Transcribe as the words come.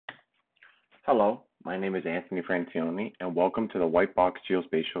Hello, my name is Anthony Francione, and welcome to the Whitebox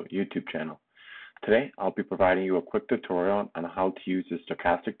Geospatial YouTube channel. Today, I'll be providing you a quick tutorial on how to use the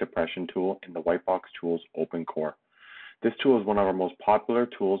Stochastic Depression tool in the WhiteboxTools Open Core. This tool is one of our most popular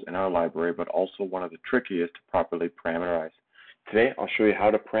tools in our library, but also one of the trickiest to properly parameterize. Today, I'll show you how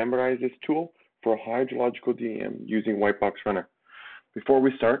to parameterize this tool for a hydrological DEM using Whitebox Runner. Before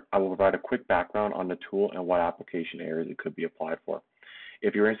we start, I will provide a quick background on the tool and what application areas it could be applied for.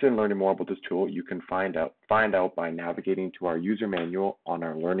 If you're interested in learning more about this tool, you can find out by navigating to our user manual on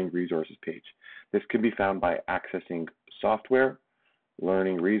our Learning Resources page. This can be found by accessing Software,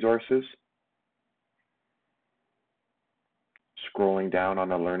 Learning Resources, scrolling down on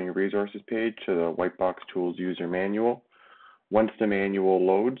the Learning Resources page to the WhiteboxTools user manual. Once the manual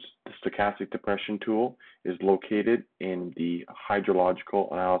loads, the Stochastic Depression tool is located in the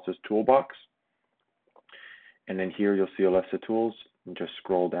Hydrological Analysis toolbox. And then here you'll see a list of tools. And just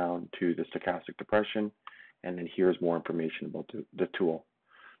scroll down to the Stochastic Depression, and then here's more information about the tool.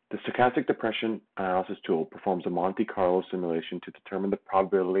 The Stochastic Depression Analysis tool performs a Monte Carlo simulation to determine the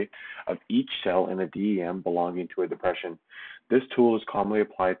probability of each cell in a DEM belonging to a depression. This tool is commonly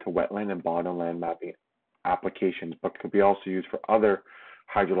applied to wetland and bottomland mapping applications, but could be also used for other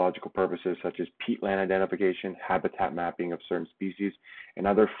hydrological purposes such as peatland identification, habitat mapping of certain species, and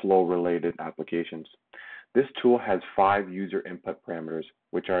other flow-related applications. This tool has 5 user input parameters,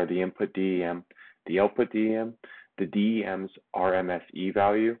 which are the input DEM, the output DEM, the DEM's RMSE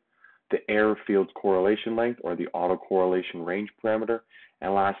value, the error field's correlation length or the autocorrelation range parameter,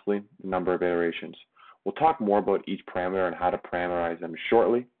 and lastly, the number of iterations. We'll talk more about each parameter and how to parameterize them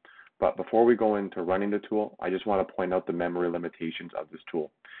shortly, but before we go into running the tool, I just want to point out the memory limitations of this tool.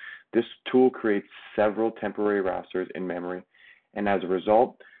 This tool creates several temporary rasters in memory, and as a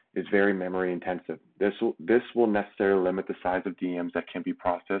result, is very memory intensive. This will necessarily limit the size of DEMs that can be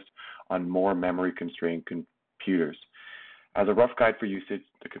processed on more memory constrained computers. As a rough guide for usage,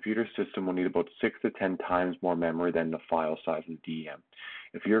 the computer system will need about 6 to 10 times more memory than the file size of the DEM.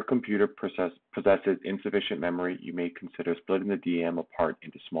 If your computer possesses insufficient memory, you may consider splitting the DEM apart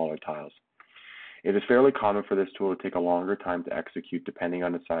into smaller tiles. It is fairly common for this tool to take a longer time to execute depending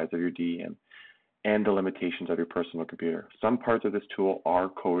on the size of your DEM and the limitations of your personal computer. Some parts of this tool are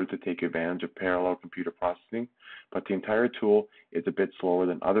coded to take advantage of parallel computer processing, but the entire tool is a bit slower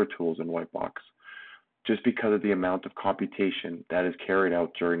than other tools in Whitebox, just because of the amount of computation that is carried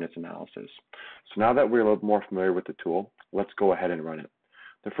out during its analysis. So now that we're a little more familiar with the tool, let's go ahead and run it.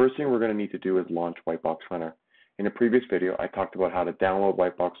 The first thing we're going to need to do is launch Whitebox Runner. In a previous video, I talked about how to download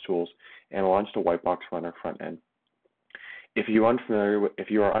Whitebox tools and launch the Whitebox Runner front end. If you are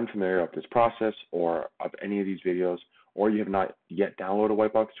unfamiliar with this process or of any of these videos, or you have not yet downloaded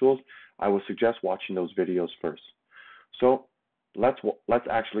Whitebox tools, I will suggest watching those videos first. So let's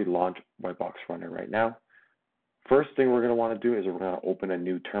actually launch Whitebox Runner right now. First thing we're going to want to do is we're going to open a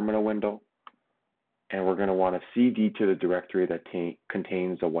new terminal window, and we're going to want to CD to the directory that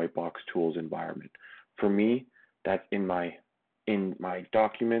contains the Whitebox tools environment. For me, that's in my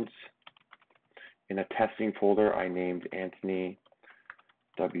documents. In a testing folder, I named Anthony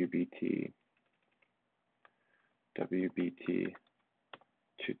WBT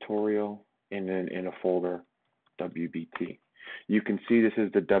tutorial, and then in a folder WBT. You can see this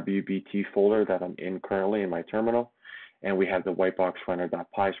is the WBT folder that I'm in currently in my terminal, and we have the Whitebox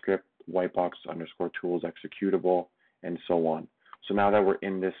runner.py script, Whitebox_tools executable, and so on. So now that we're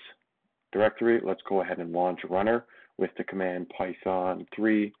in this directory, let's go ahead and launch runner with the command python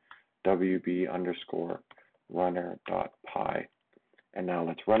 3 wb_runner.py, and now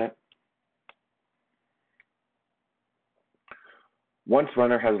let's run it. Once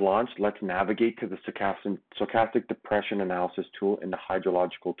runner has launched, let's navigate to the Stochastic Depression Analysis tool in the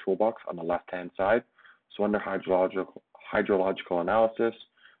hydrological toolbox on the left-hand side. So under hydrological analysis,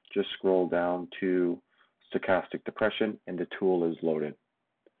 just scroll down to Stochastic Depression, and the tool is loaded.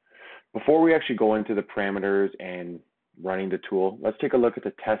 Before we actually go into the parameters and running the tool, let's take a look at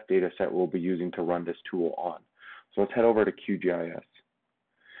the test data set we'll be using to run this tool on. So let's head over to Qgis.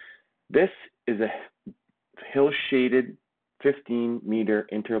 This is a hill-shaded 15-meter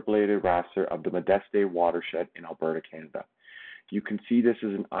interpolated raster of the Modeste watershed in Alberta, Canada. You can see this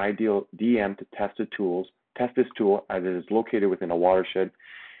is an ideal DEM to test this tool as it is located within a watershed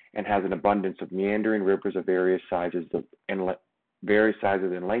and has an abundance of meandering rivers of various sizes and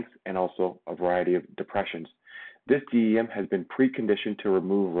lengths, and also a variety of depressions. This DEM has been preconditioned to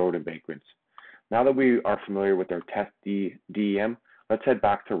remove road embankments. Now that we are familiar with our test DEM, let's head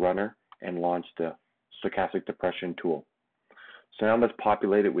back to Runner and launch the Stochastic Depression tool. So now let's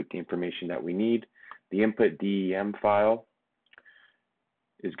populate it with the information that we need. The input DEM file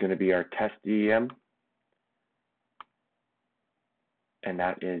is going to be our test DEM, and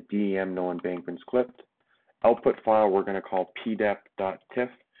that is DEM no embankments clipped. Output file we're going to call pdep.tiff.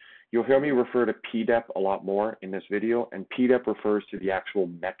 You'll hear me refer to pdep a lot more in this video, and pdep refers to the actual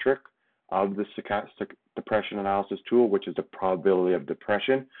metric of the stochastic depression analysis tool, which is the probability of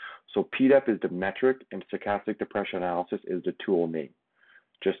depression. So pdep is the metric, and stochastic depression analysis is the tool name,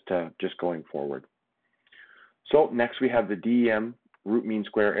 just going forward. So next we have the DEM root mean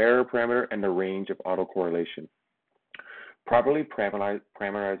square error parameter and the range of autocorrelation. Properly parameterizing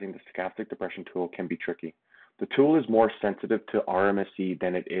the stochastic depression tool can be tricky. The tool is more sensitive to RMSE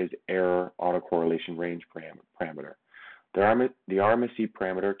than it is error autocorrelation range parameter. The RMSE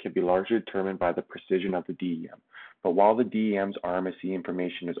parameter can be largely determined by the precision of the DEM, but while the DEM's RMSE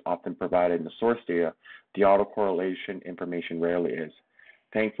information is often provided in the source data, the autocorrelation information rarely is.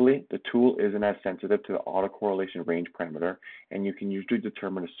 Thankfully, the tool isn't as sensitive to the autocorrelation range parameter, and you can usually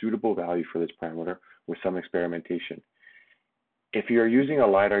determine a suitable value for this parameter with some experimentation. If you are using a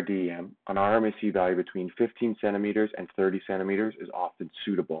LiDAR DEM, an RMSE value between 15 centimeters and 30 centimeters is often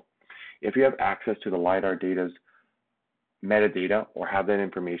suitable. If you have access to the LiDAR data's metadata or have that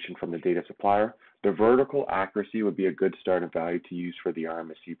information from the data supplier, the vertical accuracy would be a good starting value to use for the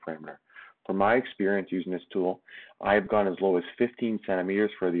RMSE parameter. From my experience using this tool, I have gone as low as 15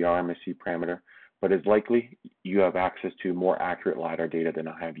 centimeters for the RMSE parameter, but it's likely you have access to more accurate LiDAR data than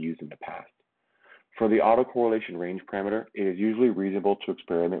I have used in the past. For the autocorrelation range parameter, it is usually reasonable to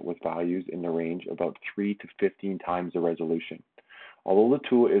experiment with values in the range of about 3 to 15 times the resolution. Although the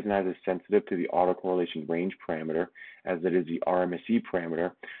tool isn't as sensitive to the autocorrelation range parameter as it is the RMSE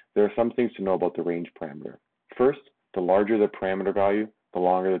parameter, there are some things to know about the range parameter. First, the larger the parameter value, the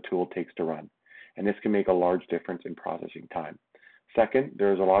longer the tool takes to run, and this can make a large difference in processing time. Second,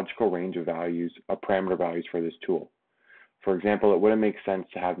 there is a logical range of parameter values for this tool. For example, it wouldn't make sense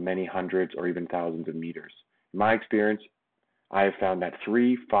to have many hundreds or even thousands of meters. In my experience, I have found that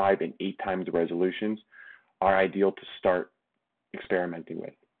 3, 5, and 8 times the resolutions are ideal to start experimenting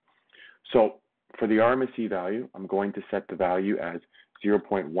with. So for the RMSE value, I'm going to set the value as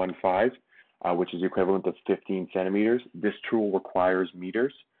 0.15, which is the equivalent of 15 centimeters. This tool requires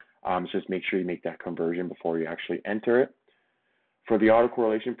meters, so just make sure you make that conversion before you actually enter it. For the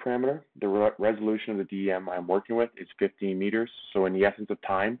autocorrelation parameter, the resolution of the DEM I'm working with is 15 meters. So in the essence of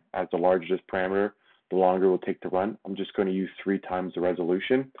time, as the larger this parameter, the longer it will take to run. I'm just going to use 3 times the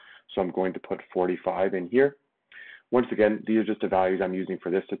resolution. So I'm going to put 45 in here. Once again, these are just the values I'm using for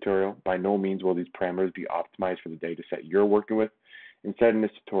this tutorial. By no means will these parameters be optimized for the data set you're working with. Instead, in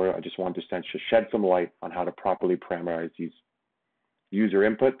this tutorial, I just want to shed some light on how to properly parameterize these user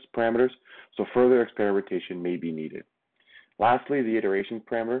inputs parameters, so further experimentation may be needed. Lastly, the iteration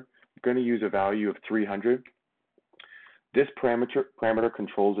parameter. I'm going to use a value of 300. This parameter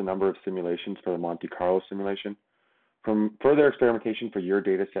controls the number of simulations for the Monte Carlo simulation. From further experimentation for your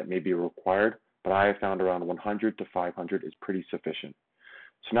data set may be required, but I have found around 100 to 500 is pretty sufficient.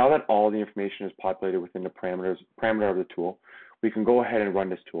 So now that all the information is populated within the parameter of the tool, we can go ahead and run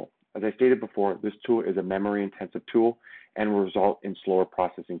this tool. As I stated before, this tool is a memory-intensive tool and will result in slower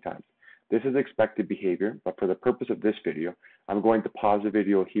processing times. This is expected behavior, but for the purpose of this video, I'm going to pause the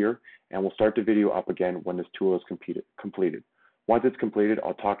video here and we'll start the video up again when this tool is completed. Once it's completed,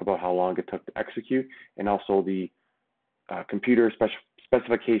 I'll talk about how long it took to execute and also the computer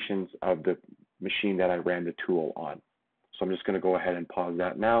specifications of the machine that I ran the tool on. So I'm just going to go ahead and pause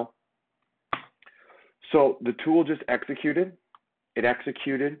that now. So the tool just executed. It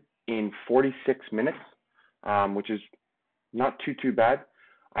executed in 46 minutes, which is not too bad.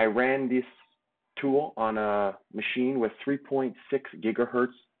 I ran this tool on a machine with 3.6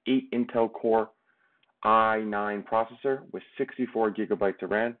 gigahertz, 8 Intel Core i9 processor with 64 gigabytes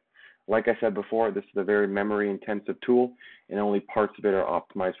of RAM. Like I said before, this is a very memory-intensive tool, and only parts of it are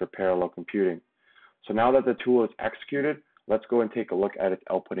optimized for parallel computing. So now that the tool is executed, let's go and take a look at its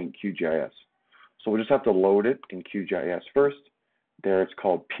output in QGIS. So we'll just have to load it in QGIS first. There it's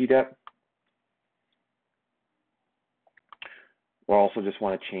called pdep. We'll also just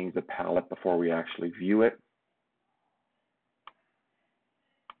want to change the palette before we actually view it.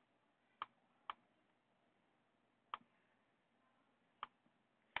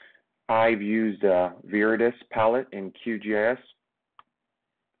 I've used Viridis palette in QGIS.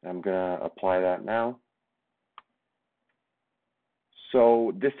 I'm going to apply that now.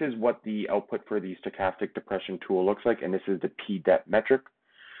 So this is what the output for the stochastic depression tool looks like, and this is the pdep metric.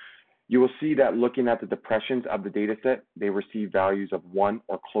 You will see that looking at the depressions of the data set, they receive values of 1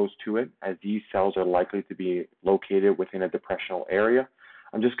 or close to it, as these cells are likely to be located within a depressional area.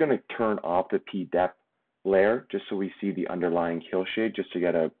 I'm just going to turn off the pdep layer just so we see the underlying hillshade, just to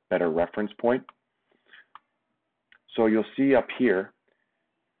get a better reference point. So you'll see up here,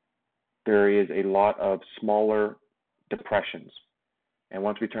 there is a lot of smaller depressions. And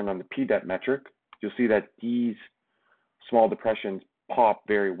once we turn on the P-depth metric, you'll see that these small depressions pop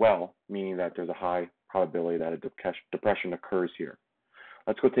very well, meaning that there's a high probability that a depression occurs here.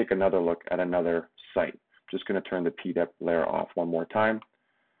 Let's go take another look at another site. Just going to turn the P-depth layer off one more time.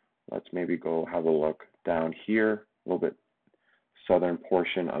 Let's maybe go have a look down here, a little bit southern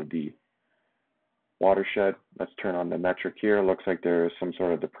portion of the watershed. Let's turn on the metric here. Looks like there's some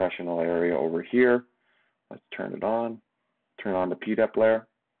sort of depressional area over here. Let's turn it on. Turn on the P-depth layer.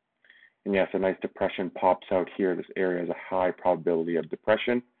 And yes, a nice depression pops out here. This area has a high probability of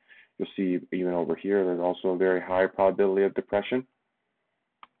depression. You'll see even over here, there's also a very high probability of depression.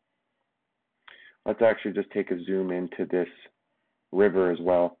 Let's actually just take a zoom into this river as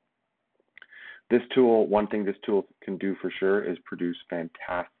well. This tool, one thing this tool can do for sure is produce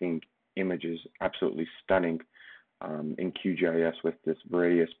fantastic images, absolutely stunning in Qgis with this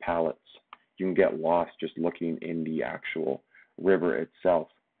various palettes. You can get lost just looking in the actual river itself.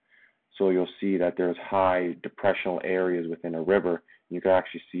 So you'll see that there's high depressional areas within a river. You can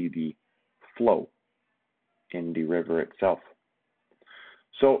actually see the flow in the river itself.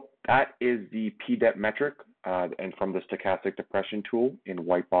 So that is the P-depth metric and from the stochastic depression tool in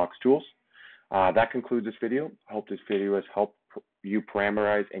WhiteboxTools. That concludes this video. I hope this video has helped you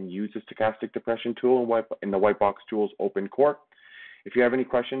parameterize and use the stochastic depression tool in the WhiteboxTools Open Core. If you have any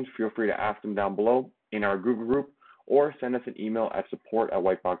questions, feel free to ask them down below in our Google group or send us an email at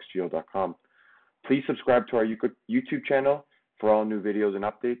support@whiteboxgeo.com. Please subscribe to our YouTube channel for all new videos and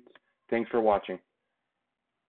updates. Thanks for watching.